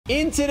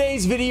In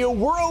today's video,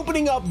 we're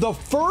opening up the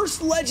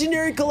first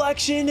legendary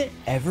collection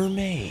ever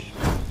made.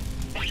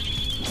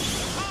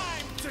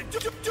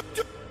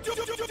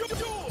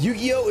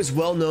 Yu-Gi-Oh! Is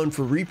well known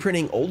for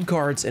reprinting old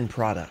cards and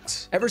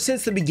products. Ever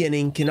since the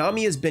beginning,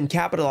 Konami has been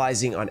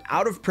capitalizing on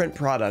out-of-print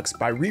products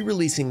by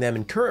re-releasing them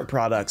in current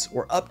products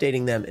or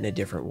updating them in a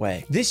different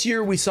way. This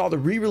year, we saw the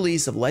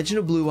re-release of Legend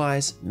of Blue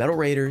Eyes, Metal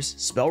Raiders,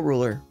 Spell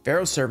Ruler,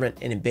 Pharaoh Servant,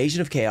 and Invasion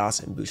of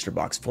Chaos in booster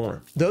box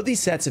form. Though these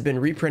sets have been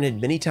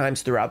reprinted many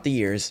times throughout the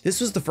years,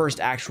 this was the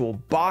first actual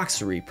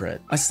box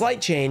reprint. A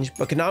slight change,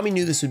 but Konami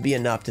knew this would be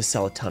enough to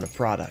sell a ton of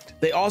product.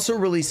 They also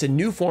released a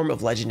new form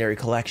of Legendary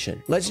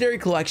Collection. Legendary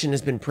Collection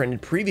has been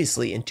printed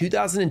previously in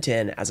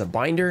 2010 as a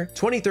binder,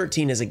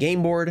 2013 as a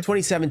game board,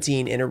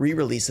 2017 in a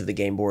re-release of the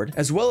game board,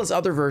 as well as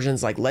other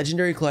versions like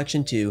Legendary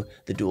Collection 2,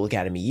 The Duel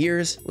Academy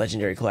Years,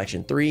 Legendary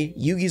Collection 3,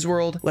 Yugi's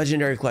World,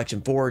 Legendary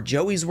Collection 4,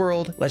 Joey's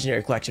World,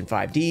 Legendary Collection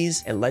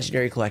 5Ds, and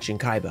Legendary Collection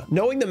Kaiba.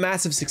 Knowing the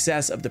massive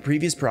success of the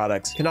previous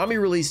products, Konami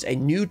released a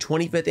new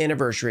 25th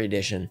Anniversary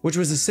Edition, which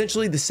was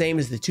essentially the same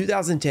as the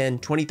 2010,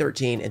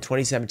 2013, and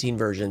 2017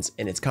 versions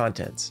in its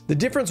contents. The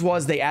difference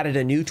was they added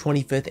a new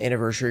 25th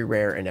Anniversary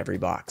rare in every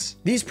box.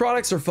 These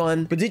products are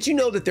fun, but did you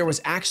know that there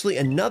was actually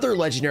another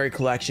Legendary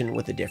Collection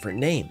with a different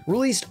name?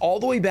 Released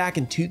all the way back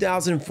in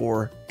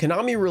 2004,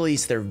 Konami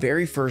released their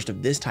very first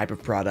of this type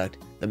of product,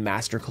 the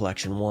Master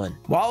Collection 1.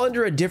 While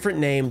under a different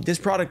name, this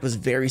product was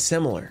very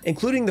similar,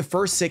 including the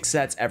first 6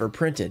 sets ever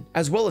printed,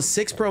 as well as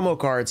 6 promo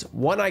cards,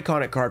 1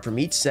 iconic card from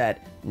each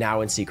set,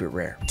 now in secret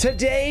rare.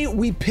 Today,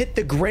 we pit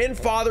the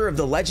grandfather of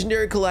the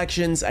Legendary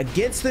Collections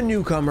against the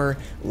newcomer,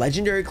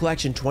 Legendary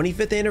Collection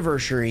 25th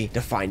Anniversary,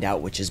 to find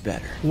out which is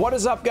better. What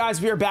is up,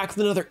 guys? We are back with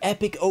another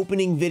epic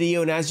opening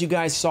video, and as you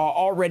guys saw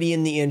already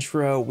in the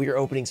intro, we are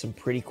opening some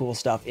pretty cool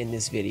stuff in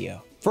this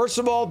video. First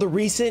of all, the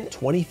recent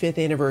 25th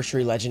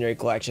Anniversary Legendary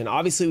Collection.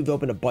 Obviously, we've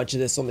opened a bunch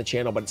of this on the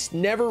channel, but it's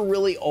never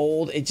really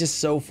old. It's just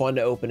so fun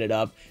to open it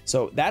up.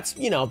 So that's,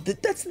 you know,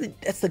 that's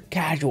the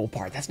casual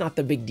part. That's not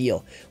the big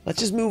deal. Let's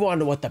just move on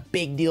to what the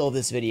big deal of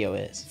this video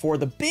is. For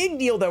the big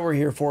deal that we're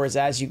here for is,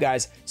 as you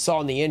guys saw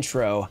in the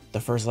intro,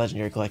 the first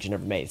Legendary Collection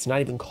ever made. It's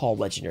not even called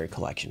Legendary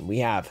Collection. We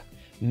have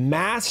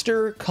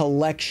Master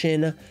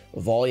Collection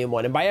Volume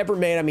 1. And by ever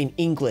made, I mean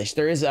English.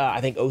 There is, I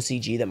think,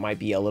 OCG that might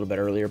be a little bit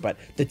earlier, but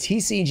the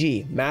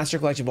TCG, Master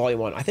Collection Volume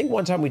 1. I think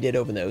one time we did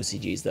open the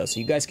OCGs, though, so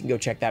you guys can go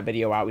check that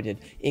video out. We did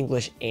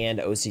English and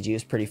OCG. It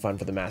was pretty fun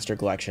for the Master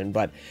Collection,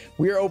 but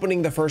we are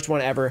opening the first one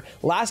ever.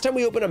 Last time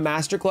we opened a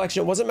Master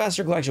Collection, it wasn't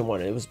Master Collection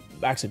 1. It was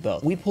actually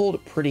both. We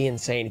pulled pretty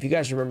insane. If you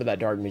guys remember that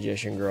Dark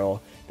Magician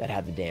girl that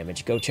had the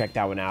damage, go check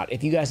that one out.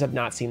 If you guys have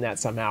not seen that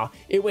somehow,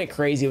 it went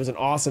crazy. It was an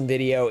awesome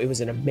video. It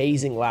was an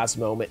amazing last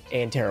moment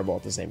and terrible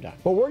at the same time.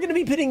 But we're going to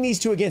be pitting these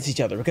two against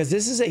each other because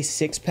this is a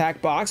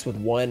 6-pack box with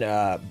one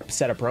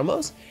set of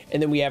promos,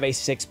 and then we have a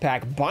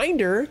 6-pack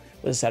binder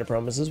with a set of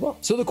promos as well.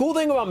 So the cool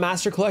thing about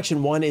Master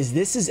Collection 1 is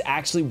this is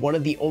actually one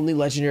of the only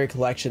Legendary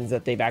Collections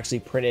that they've actually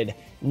printed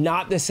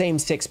not the same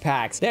 6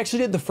 packs. They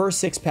actually did the first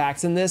 6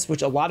 packs in this,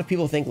 which a lot of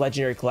people think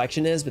Legendary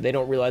Collection is, but they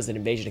don't realize that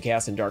Invasion of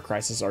Chaos and Dark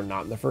Crisis are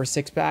not in the first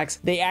 6 packs.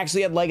 They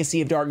actually had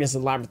Legacy of Darkness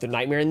and Labyrinth of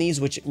Nightmare in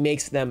these, which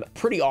makes them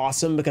pretty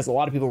awesome because a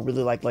lot of people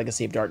really like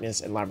Legacy of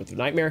Darkness and Labyrinth of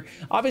Nightmare.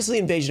 Obviously,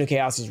 Invasion of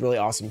Chaos is really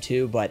awesome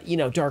too, but you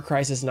know, Dark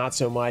Crisis, not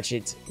so much.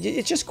 It's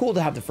just cool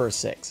to have the first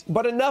 6.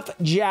 But enough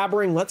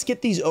jabbering, let's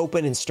get these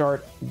open and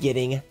start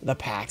getting the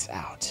packs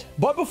out.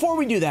 But before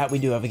we do that, we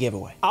do have a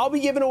giveaway. I'll be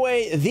giving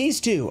away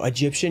these 2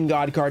 Egyptian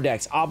God card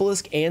decks,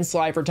 Obelisk and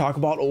Slifer. Talk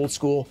about old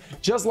school.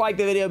 Just like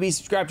the video, be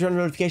subscribed, turn on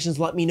notifications.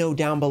 Let me know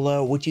down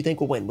below what you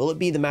think will win. Will it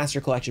be the Master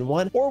Collection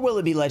 1 or will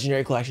it be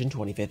Legendary Collection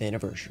 25th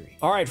Anniversary?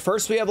 All right,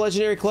 first we have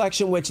Legendary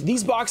Collection, which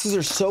these boxes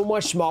are so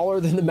much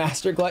smaller than the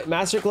Master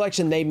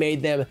Collection. They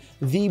made them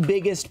the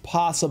biggest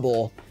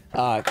possible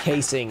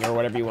casing or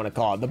whatever you want to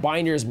call it. The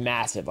binder is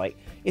massive. Like,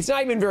 it's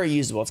not even very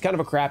usable. It's kind of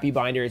a crappy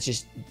binder. It's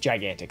just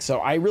gigantic. So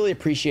I really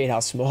appreciate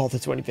how small the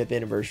 25th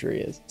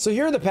Anniversary is. So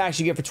here are the packs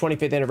you get for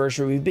 25th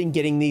Anniversary. We've been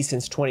getting these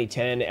since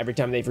 2010. Every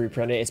time they've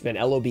reprinted, it's been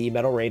LOB,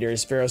 Metal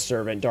Raiders, Pharaoh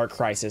Servant, Dark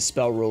Crisis,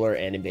 Spell Ruler,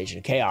 and Invasion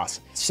of Chaos.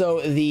 So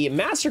the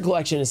Master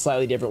Collection is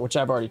slightly different, which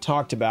I've already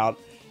talked about.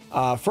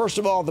 First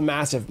of all, the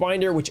massive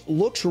binder, which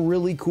looks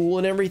really cool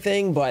and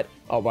everything, but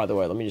oh, by the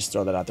way, let me just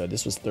throw that out there.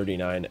 This was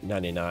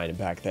 $39.99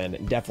 back then.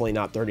 Definitely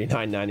not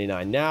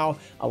 $39.99 now.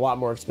 A lot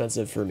more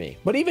expensive for me.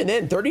 But even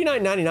then,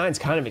 $39.99 is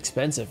kind of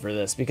expensive for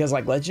this because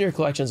like Legendary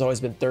Collection has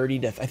always been 30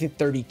 to I think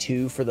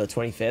 32 for the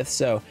 25th.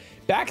 So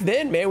back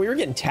then, man, we were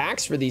getting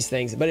taxed for these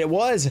things, but it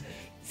was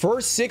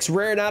first 6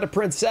 rare and out of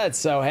print sets,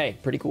 so hey,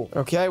 pretty cool.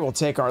 Okay, we'll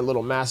take our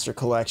little Master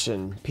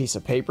Collection piece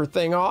of paper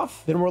thing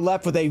off. Then we're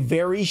left with a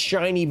very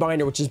shiny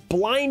binder, which is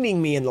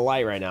blinding me in the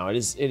light right now. It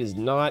is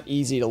not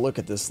easy to look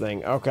at this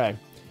thing. Okay,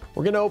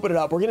 we're gonna open it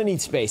up. We're gonna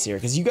need space here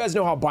because you guys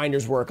know how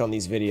binders work on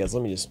these videos.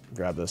 Let me just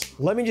grab this.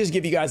 Let me just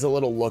give you guys a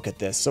little look at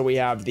this. So we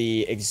have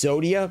the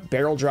Exodia,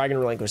 Barrel Dragon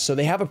Relinquished. So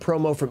they have a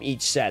promo from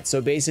each set. So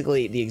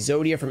basically the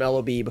Exodia from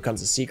LOB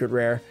becomes a secret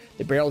rare.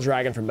 The Barrel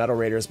Dragon from Metal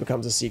Raiders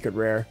becomes a secret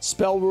rare.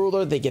 Spell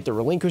Ruler, they get the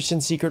Relinquished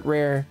in secret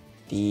rare.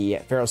 The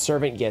Pharaoh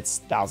Servant gets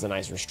Thousand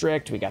Eyes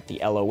Restrict. We got the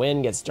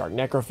LON gets Dark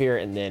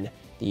Necrofear, and then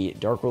the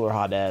Dark Ruler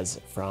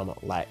Hades from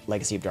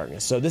Legacy of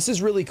Darkness. So this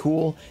is really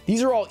cool.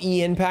 These are all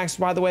EN packs,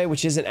 by the way,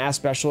 which isn't as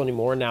special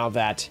anymore now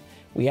that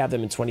we have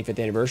them in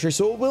 25th anniversary.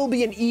 So it will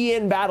be an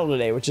EN battle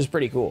today, which is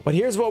pretty cool. But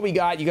here's what we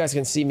got. You guys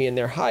can see me in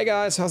there. Hi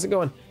guys, how's it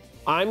going?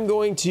 I'm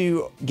going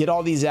to get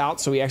all these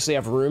out so we actually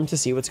have room to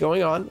see what's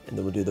going on, and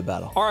then we'll do the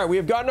battle. All right, we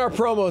have gotten our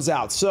promos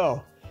out.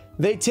 So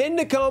they tend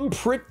to come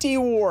pretty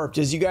warped,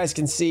 as you guys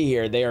can see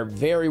here. They are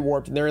very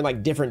warped, and they're in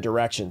like different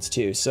directions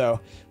too. So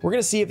we're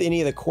gonna see if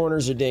any of the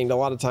corners are dinged. A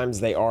lot of times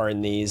they are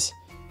in these.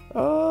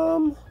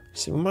 So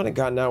we might have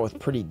gotten out with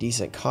pretty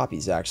decent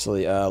copies,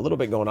 actually. A little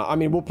bit going on. I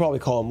mean, we'll probably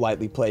call them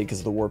lightly played because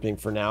of the warping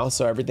for now.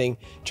 So everything,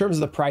 in terms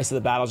of the price of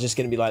the battle, is just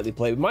gonna be lightly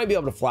played. We might be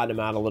able to flatten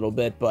them out a little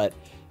bit, but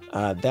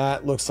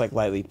that looks like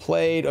lightly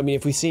played. I mean,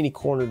 if we see any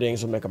corner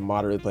dings, we'll make them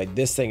moderately played.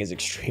 This thing is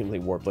extremely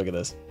warped. Look at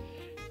this.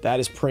 That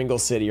is Pringle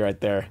City right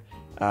there.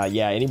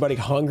 Yeah, anybody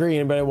hungry?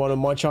 Anybody want to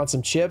munch on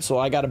some chips? Well,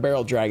 I got a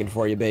barrel dragon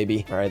for you,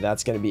 baby. All right,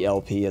 that's going to be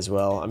LP as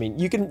well. I mean,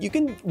 you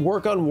can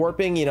work on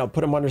warping, you know,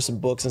 put them under some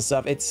books and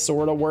stuff. It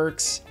sort of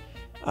works,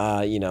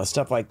 you know,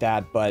 stuff like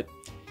that. But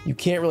you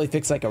can't really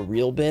fix like a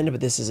real bend, but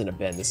this isn't a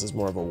bend. This is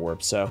more of a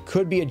warp. So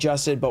could be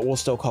adjusted, but we'll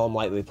still call them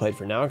lightly played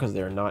for now because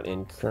they're not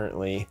in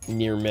currently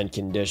near mint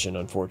condition,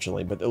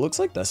 unfortunately. But it looks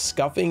like the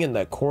scuffing and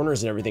the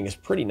corners and everything is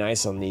pretty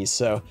nice on these.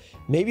 So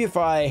maybe if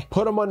I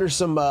put them under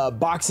some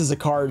boxes of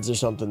cards or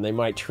something, they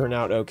might turn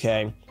out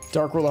okay.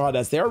 Dark Ruler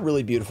Hades, they are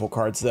really beautiful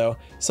cards though.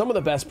 Some of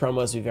the best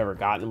promos we've ever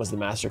gotten was the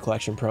Master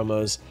Collection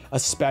promos,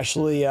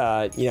 especially,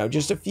 you know,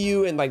 just a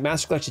few, and like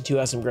Master Collection 2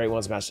 has some great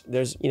ones.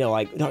 There's, you know,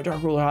 like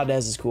Dark Ruler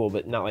Hades is cool,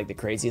 but not like the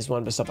craziest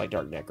one, but stuff like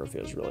Dark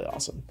Necrofear is really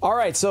awesome. All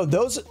right, so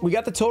those, we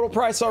got the total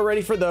price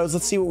already for those.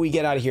 Let's see what we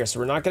get out of here. So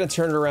we're not going to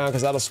turn it around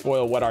because that'll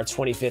spoil what our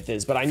 25th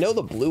is, but I know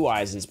the Blue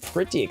Eyes is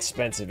pretty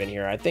expensive in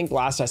here. I think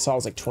last I saw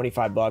was like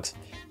 25 bucks.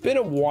 Been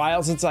a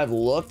while since I've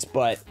looked,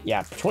 but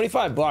yeah,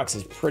 25 bucks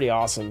is pretty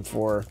awesome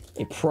for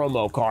a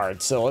promo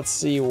card. So let's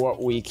see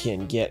what we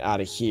can get out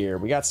of here.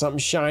 We got something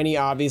shiny,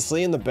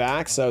 obviously, in the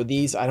back. So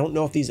these, I don't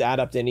know if these add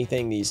up to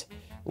anything. These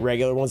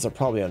regular ones are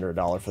probably under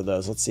 $1 for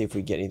those. Let's see if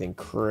we get anything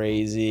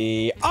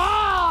crazy.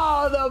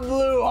 Oh, the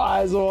Blue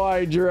Eyes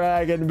White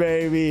Dragon,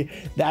 baby.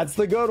 That's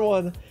the good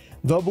one.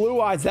 The Blue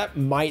Eyes, that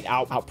might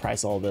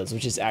outprice all of those,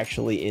 which is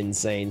actually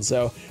insane.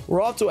 So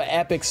we're off to an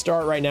epic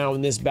start right now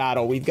in this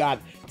battle. We've got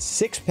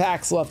 6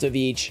 packs left of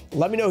each.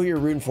 Let me know who you're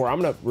rooting for.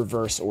 I'm going to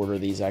reverse order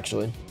these,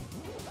 actually.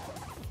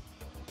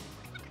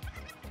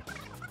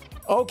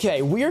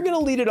 Okay, we are going to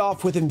lead it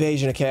off with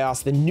Invasion of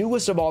Chaos, the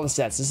newest of all the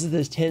sets. This is the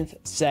 10th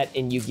set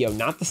in Yu-Gi-Oh!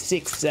 Not the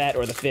 6th set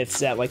or the 5th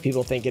set like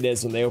people think it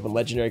is when they open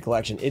Legendary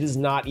Collection. It is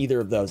not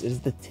either of those. It is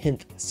the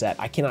 10th set.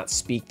 I cannot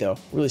speak, though.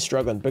 Really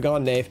struggling.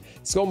 Begone, Knave.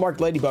 Skull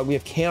Marked Ladybug. We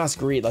have Chaos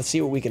Greed. Let's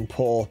see what we can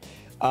pull.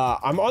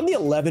 I'm on the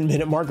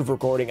 11-minute mark of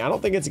recording. I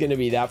don't think it's going to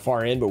be that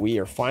far in, but we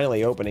are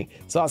finally opening.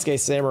 Sasuke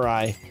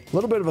Samurai. A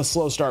little bit of a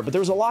slow start, but there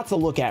was a lot to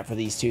look at for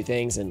these two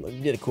things, and we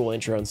did a cool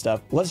intro and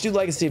stuff. Let's do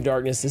Legacy of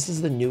Darkness. This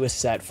is the newest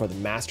set for the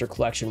Master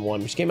Collection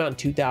 1, which came out in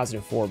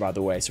 2004, by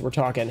the way. So we're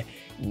talking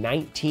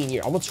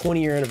 19-year, almost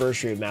 20-year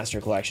anniversary of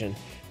Master Collection.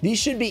 These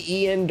should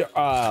be EN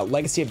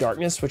Legacy of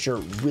Darkness, which are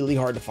really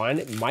hard to find.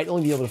 It might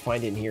only be able to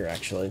find it in here,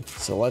 actually.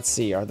 So let's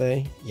see, are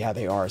they? Yeah,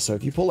 they are. So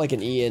if you pull like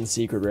an EN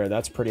Secret Rare,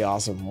 that's pretty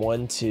awesome.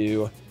 1,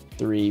 2,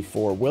 3,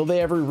 4. Will they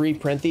ever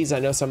reprint these? I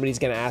know somebody's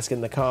going to ask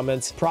in the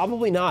comments.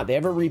 Probably not. They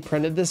haven't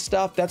reprinted this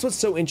stuff. That's what's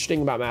so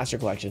interesting about Master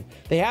Collection.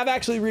 They have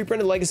actually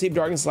reprinted Legacy of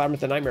Darkness,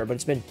 Labyrinth of Nightmare, but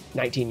it's been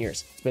 19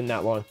 years. It's been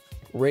that long.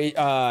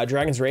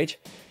 Dragon's Rage,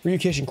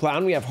 Ryukishin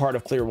Clown, we have Heart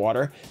of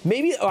Clearwater.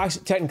 Maybe, oh,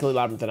 actually, technically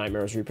Labyrinth of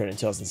Nightmare was reprinted in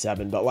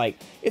 2007, but like,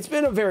 it's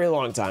been a very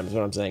long time is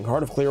what I'm saying.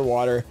 Heart of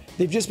Clearwater,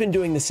 they've just been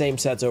doing the same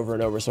sets over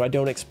and over, so I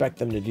don't expect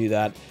them to do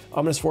that.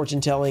 Ominous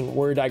Fortune Telling,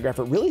 Warrior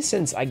Digrapher, really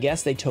since, I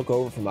guess, they took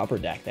over from Upper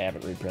Deck, they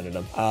haven't reprinted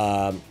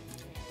them.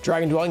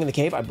 Dragon Dwelling in the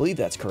Cave, I believe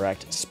that's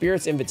correct.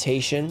 Spirit's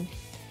Invitation.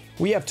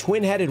 We have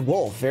Twin-Headed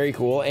Wolf, very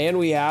cool, and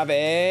we have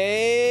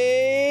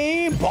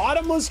a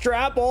Bottomless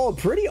Trap Hole,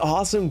 pretty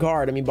awesome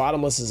card. I mean,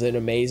 Bottomless is an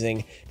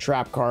amazing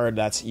trap card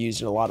that's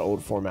used in a lot of old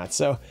formats.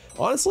 So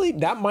honestly,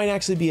 that might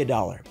actually be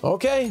 $1.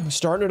 Okay, we're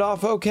starting it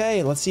off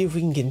okay. Let's see if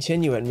we can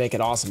continue it and make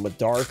it awesome with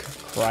Dark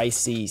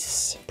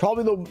Crisis.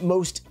 Probably the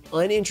most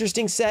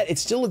uninteresting set.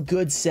 It's still a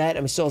good set. I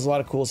mean, still has a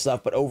lot of cool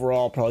stuff, but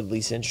overall, probably the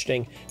least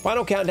interesting.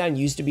 Final Countdown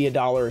used to be $1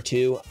 or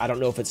 $2. I don't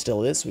know if it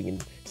still is. We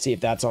can see if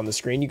that's on the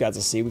screen. You guys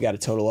will see we got a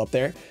total up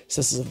there.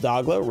 Sisters of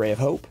Doglo, Ray of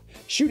Hope,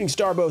 Shooting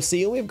Starbow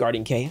Seal, we have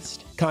Guardian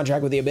Caste,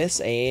 Contract with the Abyss,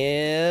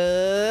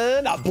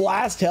 and a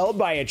Blast held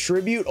by a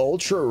Tribute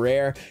Ultra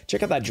Rare.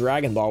 Check out that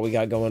Dragon Ball we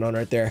got going on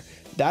right there.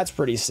 That's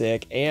pretty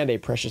sick. And a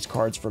Precious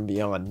Cards from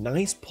Beyond.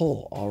 Nice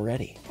pull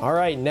already. All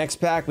right, next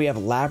pack, we have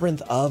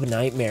Labyrinth of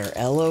Nightmare,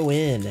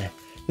 LON.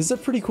 This is a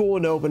pretty cool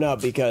one to open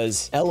up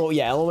because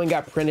LON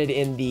got printed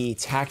in the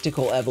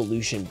Tactical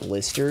Evolution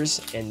blisters,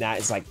 and that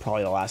is like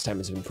probably the last time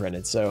it's been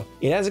printed. So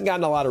it hasn't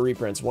gotten a lot of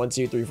reprints. 1,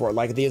 2, 3, 4.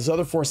 Like these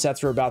other 4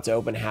 sets we're about to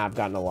open have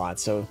gotten a lot.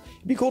 So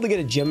it'd be cool to get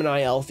a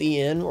Gemini Elf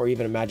EN or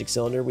even a Magic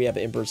Cylinder. We have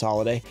Emperor's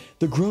Holiday.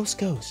 The Gross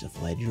Ghost of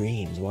Fled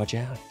Dreams. Watch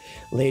out.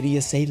 Lady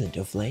Assailant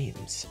of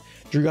Flames.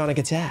 Dragonic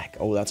Attack.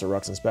 Oh, that's a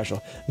Ruxin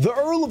special. The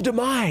Earl of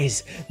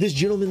Demise. This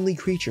gentlemanly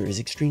creature is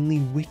extremely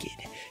wicked,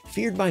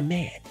 feared by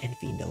man and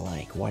fiend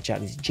alike. Watch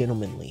out, he's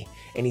gentlemanly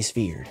and he's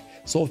feared.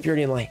 Soul of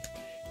Purity and Light.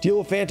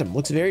 Deal of Phantom.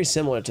 Looks very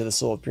similar to the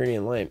Soul of Purity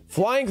and Light.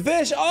 Flying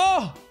Fish.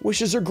 Oh!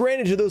 Wishes are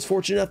granted to those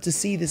fortunate enough to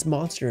see this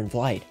monster in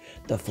flight.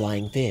 The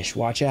Flying Fish.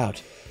 Watch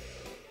out.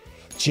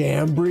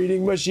 Jam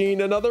Breeding Machine,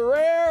 another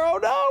rare. Oh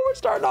no, we're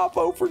starting off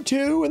 0 for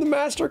 2 in the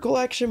Master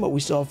Collection, but we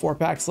still have 4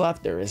 packs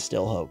left. There is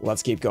still hope.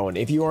 Let's keep going.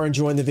 If you are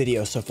enjoying the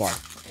video so far,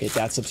 hit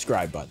that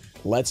subscribe button.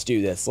 Let's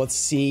do this. Let's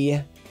see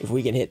if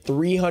we can hit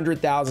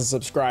 300,000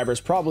 subscribers.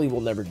 Probably we'll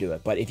never do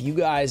it, but if you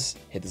guys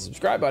hit the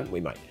subscribe button,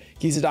 we might.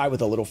 Kizadai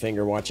with a little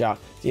finger, watch out.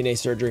 DNA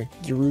Surgery,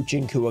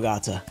 Gyruchin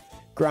Kuwagata,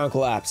 Ground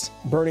Collapse,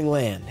 Burning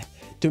Land,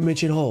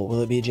 Dimension Hole.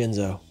 Will it be a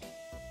Genzo?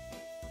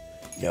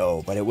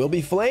 No, but it will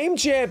be Flame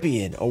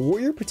Champion, a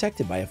warrior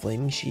protected by a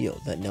flaming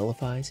shield that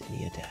nullifies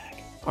any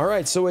attack. All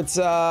right, so it's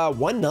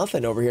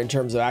 1-0 over here in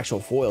terms of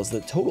actual foils.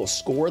 The total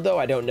score, though,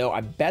 I don't know.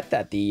 I bet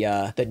that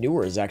the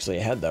newer is actually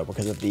ahead, though,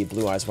 because of the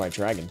Blue Eyes White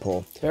Dragon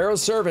pull.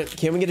 Pharaoh's Servant,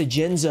 can we get a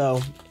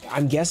Genzo?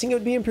 I'm guessing it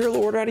would be Imperial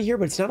Order out of here,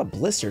 but it's not a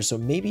blister, so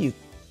maybe you...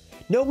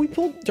 No, we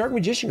pulled Dark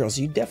Magician Girl, so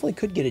you definitely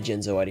could get a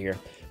Genzo out of here.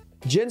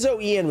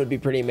 Genzo EN would be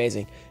pretty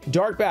amazing.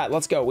 Dark Bat,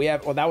 let's go. We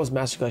have, well, that was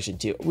Master Collection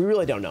 2. We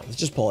really don't know. Let's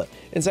just pull it.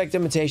 Insect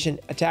Imitation,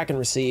 Attack and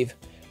Receive.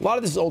 A lot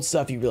of this old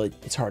stuff,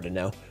 it's hard to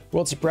know.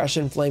 World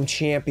Suppression, Flame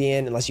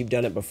Champion, unless you've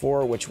done it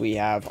before, which we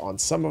have on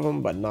some of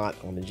them, but not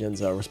on the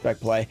Genzo.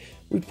 Respect Play.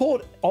 We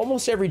pulled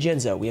almost every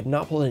Genzo. We have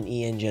not pulled an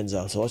EN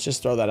Genzo, so let's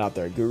just throw that out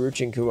there.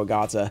 Gyruchin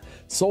Kuwagata,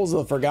 Souls of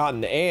the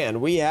Forgotten,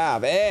 and we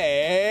have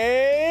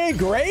a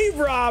Grave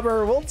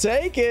Robber. We'll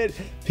take it.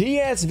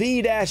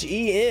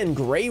 PSV-EN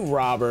Grave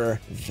Robber.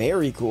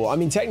 Very cool. I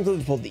mean, technically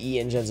we pulled the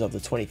EN Genzo of the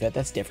 25th.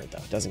 That's different,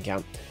 though. It doesn't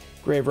count.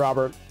 Grave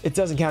Robber, it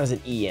doesn't count as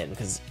an EN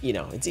because, you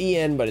know, it's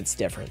EN, but it's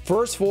different.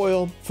 First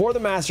foil for the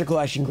Master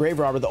Collection, Grave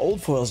Robber. The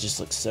old foils just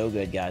look so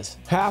good, guys.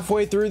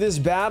 Halfway through this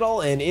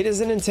battle, and it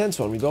is an intense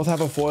one. We both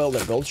have a foil.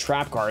 They're both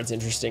trap cards,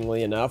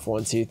 interestingly enough.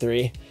 1, 2,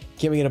 3.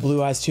 Can we get a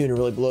Blue Eyes Tune to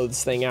really blow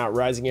this thing out?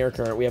 Rising Air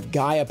Current. We have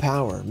Gaia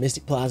Power,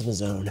 Mystic Plasma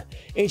Zone,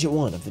 Ancient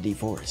One of the Deep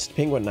Forest,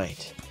 Penguin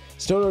Knight,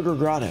 Stone Ogre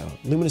Grotto,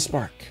 Luminous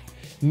Spark,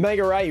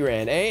 Mega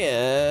Rairan,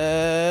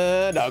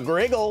 and a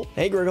Griggle.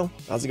 Hey, Griggle.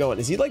 How's it going?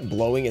 Is he like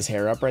blowing his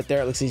hair up right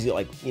there? It looks like he's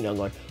like, you know,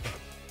 going,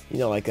 you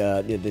know, like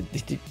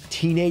the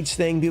teenage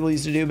thing people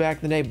used to do back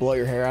in the day, blow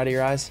your hair out of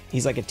your eyes.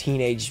 He's like a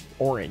teenage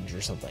orange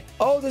or something.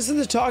 Oh, this is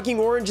the Talking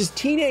Orange's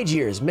teenage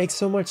years. Makes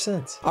so much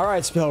sense. All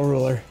right, Spell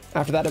Ruler.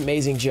 After that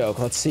amazing joke,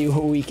 let's see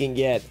what we can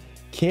get.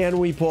 Can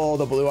we pull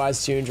the Blue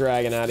Eyes Toon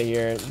Dragon out of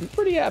here? It'd be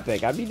pretty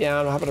epic. I'd be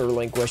down. How about a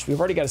Relinquish? We've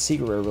already got a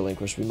Secret Rare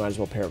Relinquish. We might as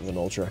well pair it with an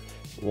Ultra.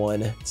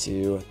 1,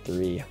 2,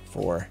 3,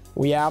 4.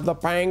 We have the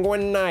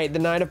Penguin Knight, the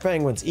Knight of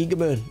Penguins,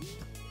 Egaboon.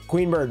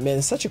 Queen Bird, man,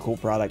 it's such a cool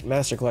product.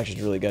 Master Collection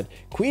is really good.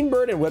 Queen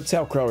Bird and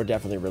Whiptail Crow are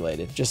definitely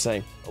related. Just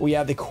saying. We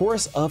have the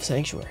Chorus of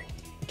Sanctuary,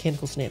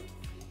 Mechanical Snail.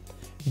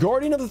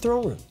 Guardian of the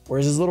Throne Room.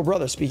 Where's his little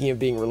brother? Speaking of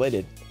being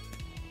related.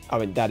 I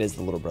mean, that is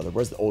the little brother.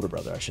 Where's the older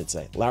brother, I should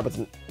say?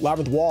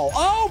 Labyrinth Wall.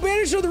 Oh,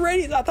 Banisher of the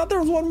Radiance. I thought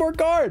there was one more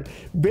card.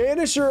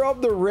 Banisher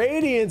of the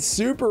Radiance.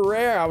 Super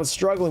rare. I was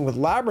struggling with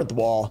Labyrinth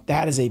Wall.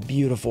 That is a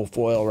beautiful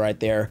foil right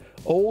there.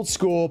 Old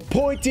school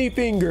pointy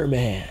finger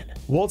man.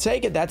 We'll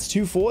take it. That's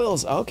 2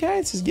 foils.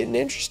 Okay, this is getting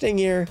interesting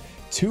here.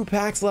 2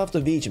 packs left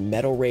of each.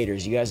 Metal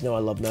Raiders. You guys know I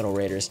love Metal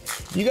Raiders.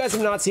 If you guys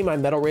have not seen my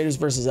Metal Raiders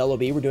versus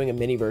LOB, we're doing a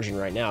mini version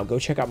right now. Go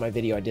check out my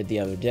video I did the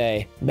other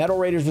day. Metal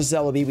Raiders versus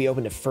LOB, we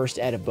opened a first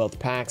ed of both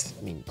packs.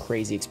 I mean,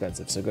 crazy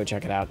expensive, so go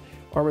check it out.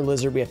 Armored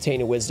Lizard, we have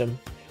Tainted Wisdom.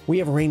 We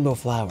have Rainbow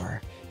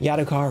Flower,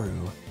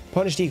 Yadokaru,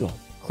 Punished Eagle,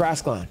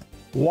 Crass Clown,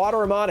 Water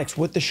Emotics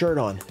with the shirt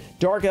on,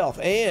 Dark Elf,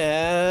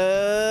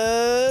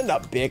 and a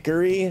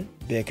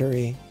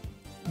Bickery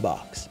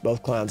box.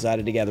 Both clowns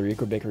added together,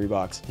 equal Bickery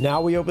box.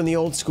 Now we open the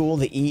old school,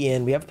 the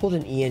EN. We have pulled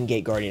an EN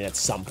Gate Guardian at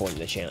some point in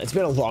the channel. It's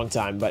been a long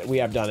time, but we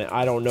have done it.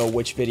 I don't know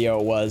which video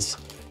it was.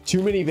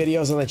 Too many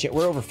videos on the channel.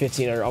 We're over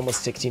 1,500,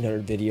 almost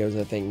 1,600 videos,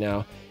 I think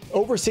now.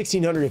 Over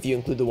 1,600 if you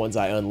include the ones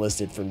I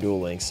unlisted from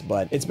Duel Links,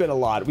 but it's been a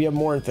lot. We have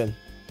Morinfin.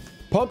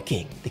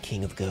 Pumpkin, the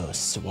King of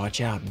Ghosts. Watch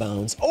out,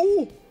 Bones.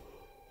 Oh!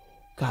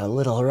 Got a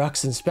little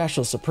Ruxin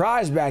special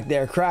surprise back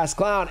there, Crass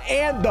Clown,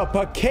 and the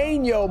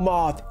Pequeño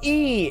Moth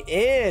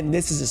EN.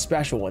 This is a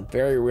special one,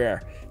 very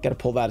rare. Got to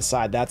pull that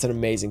aside. That's an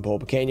amazing pull.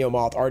 Pequeño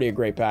Moth, already a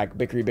great pack.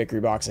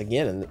 Bickery box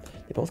again, and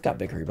they both got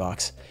Bickery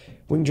box.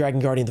 Winged Dragon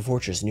Guardian of the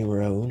Fortress,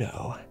 numero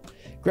uno.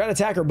 Ground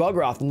Attacker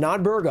Bugroth,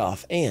 not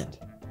Burgoth, and...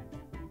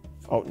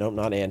 Oh, no,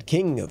 not and.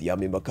 King of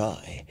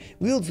Yamimakai.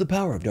 Wields the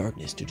power of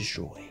darkness to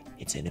destroy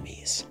its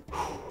enemies.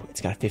 Whew,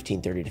 it's got a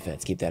 1530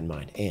 defense, keep that in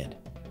mind. And...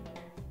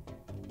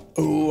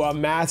 Ooh, a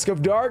Mask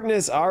of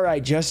Darkness. All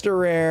right, just a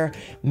rare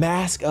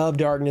Mask of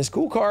Darkness.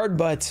 Cool card,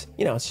 but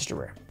you know, it's just a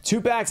rare. 2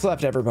 packs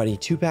left, everybody.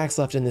 2 packs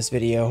left in this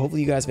video.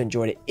 Hopefully you guys have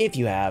enjoyed it. If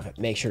you have,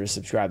 make sure to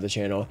subscribe to the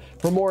channel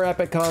for more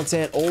epic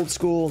content, old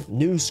school,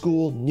 new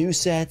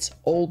sets,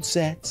 old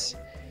sets,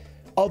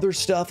 other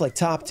stuff like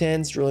top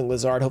 10s, Drilling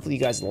Lizard. Hopefully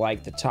you guys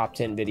liked the top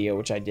 10 video,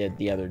 which I did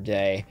the other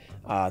day.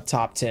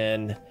 Top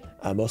 10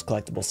 most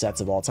collectible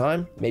sets of all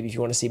time. Maybe if you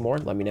want to see more,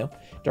 let me know.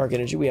 Dark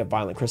Energy, we have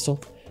Violent Crystal.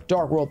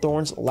 Dark World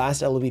Thorns,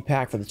 last LOB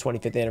pack for the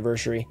 25th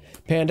anniversary.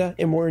 Panda,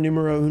 Immortal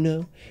Numero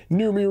Uno,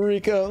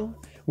 Numerico.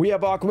 We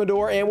have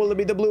Aquamador, and will it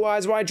be the Blue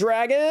Eyes White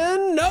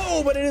Dragon?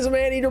 No, but it is a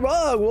Man-Eater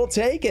Bug. We'll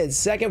take it.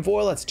 Second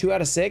foil, that's 2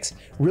 out of 6.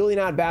 Really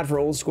not bad for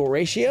old school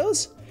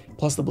ratios.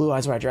 Plus the Blue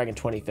Eyes White Dragon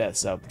 25th,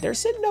 so they're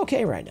sitting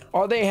okay right now.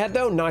 Are they ahead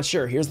though? Not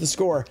sure. Here's the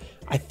score.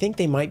 I think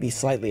they might be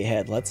slightly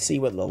ahead. Let's see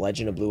what the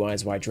Legend of Blue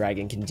Eyes White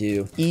Dragon can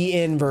do.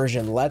 EN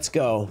version, let's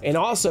go. And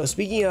also,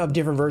 speaking of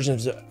different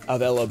versions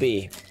of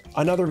LOB,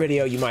 another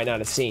video you might not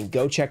have seen,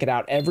 go check it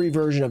out. Every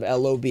version of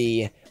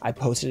LOB, I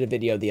posted a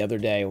video the other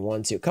day,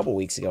 a couple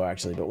weeks ago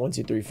actually, but 1,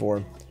 2, 3,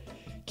 4.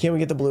 Can we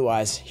get the Blue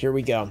Eyes? Here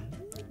we go.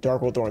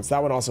 Dark World Thorns,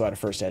 that one also had a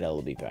first ed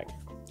LOB pack.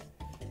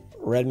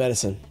 Red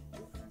Medicine.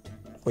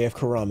 We have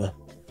Kurama.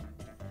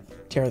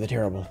 Terror the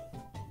Terrible.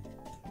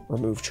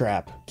 Remove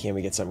Trap. Can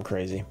we get something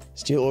crazy?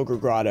 Steel Ogre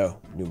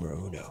Grotto.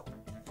 Numero Uno.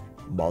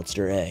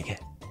 Monster Egg.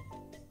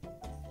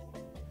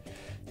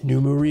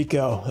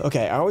 Numerico.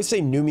 Okay, I always say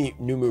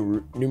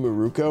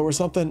Numeruko or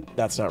something.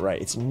 That's not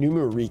right. It's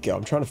Numerico.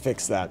 I'm trying to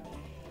fix that.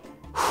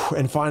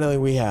 And finally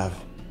we have...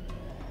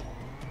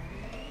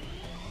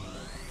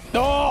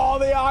 Oh,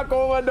 the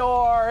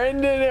Aquamador!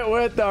 Ended it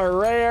with a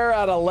rare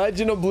out of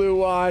Legend of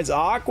Blue Eyes.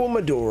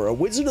 Aquamador, a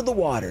wizard of the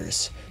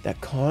waters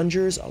that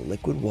conjures a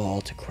liquid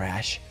wall to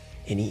crash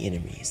any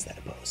enemies that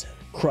oppose him.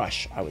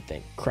 Crush, I would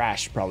think.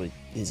 Crash probably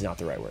is not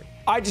the right word.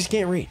 I just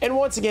can't read. And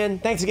once again,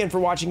 thanks again for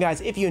watching, guys.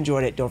 If you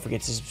enjoyed it, don't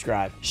forget to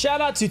subscribe. Shout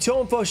out to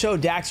Toemfo Show,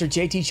 Daxter,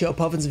 JT Cho,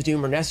 Puffins of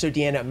Doom, Ernesto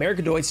Deanna,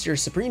 America Deutster,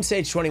 Supreme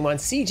Sage 21,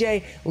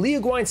 CJ, Leah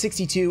Gwine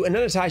 62,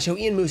 Another Tai Show,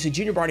 Ian Musa,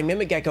 Junior Barty,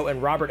 Mimic Gecko,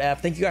 and Robert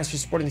F. Thank you guys for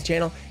supporting the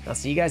channel. I'll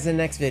see you guys in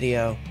the next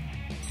video.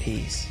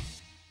 Peace.